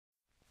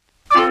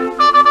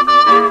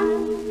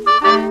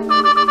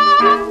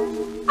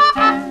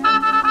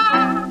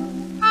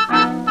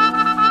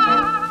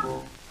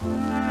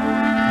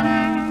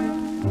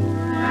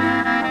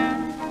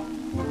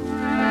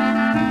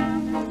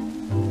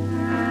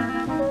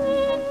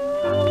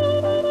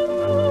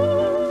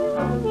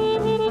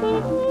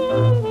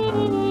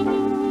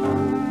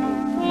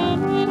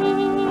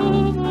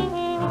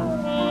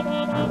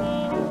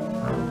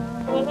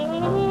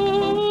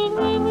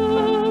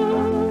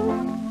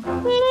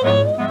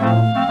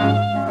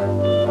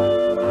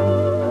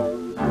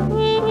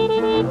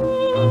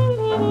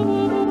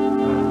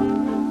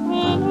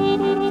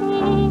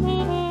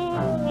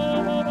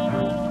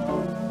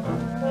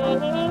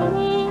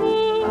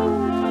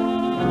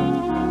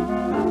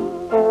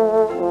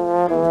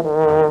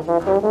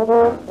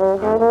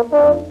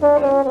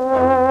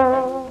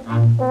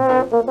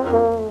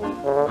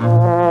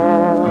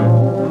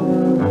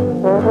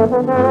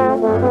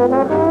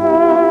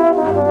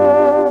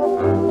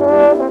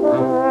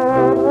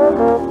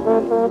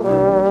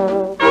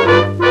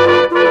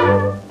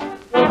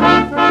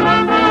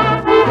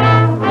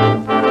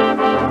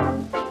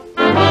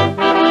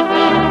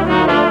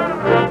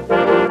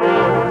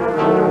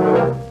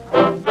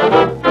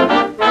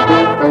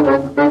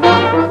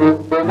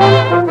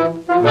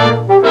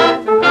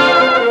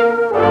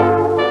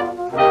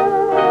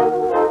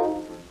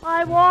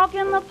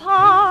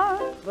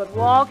But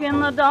walk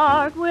in the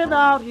dark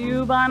without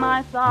you by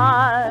my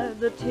side.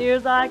 The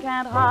tears I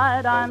can't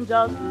hide, I'm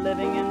just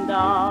living in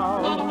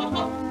doubt.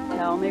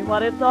 Tell me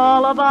what it's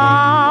all about.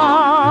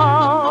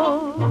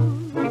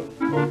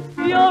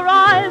 Your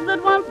eyes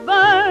that once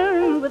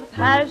burned with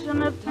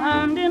passion have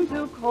turned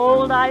into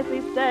cold, icy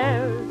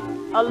stares.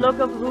 A look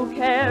of who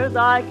cares,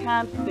 I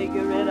can't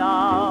figure it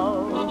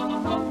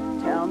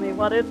out. Tell me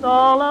what it's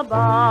all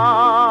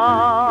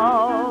about.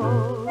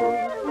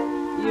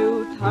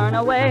 You turn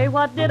away,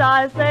 what did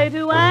I say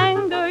to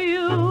anger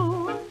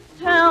you?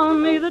 Tell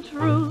me the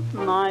truth,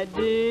 my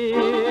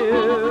dear.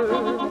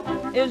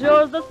 Is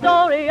yours the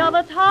story of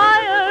a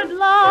tired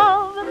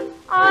love?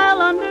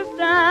 I'll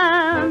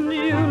understand,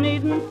 you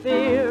needn't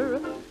fear.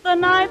 The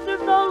nights are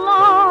so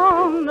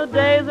long, the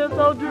days are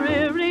so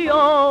dreary.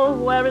 Oh,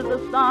 where is the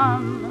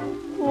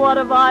sun? What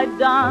have I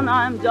done?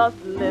 I'm just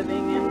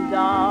living in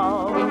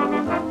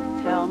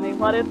doubt. Tell me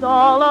what it's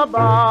all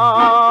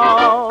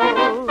about.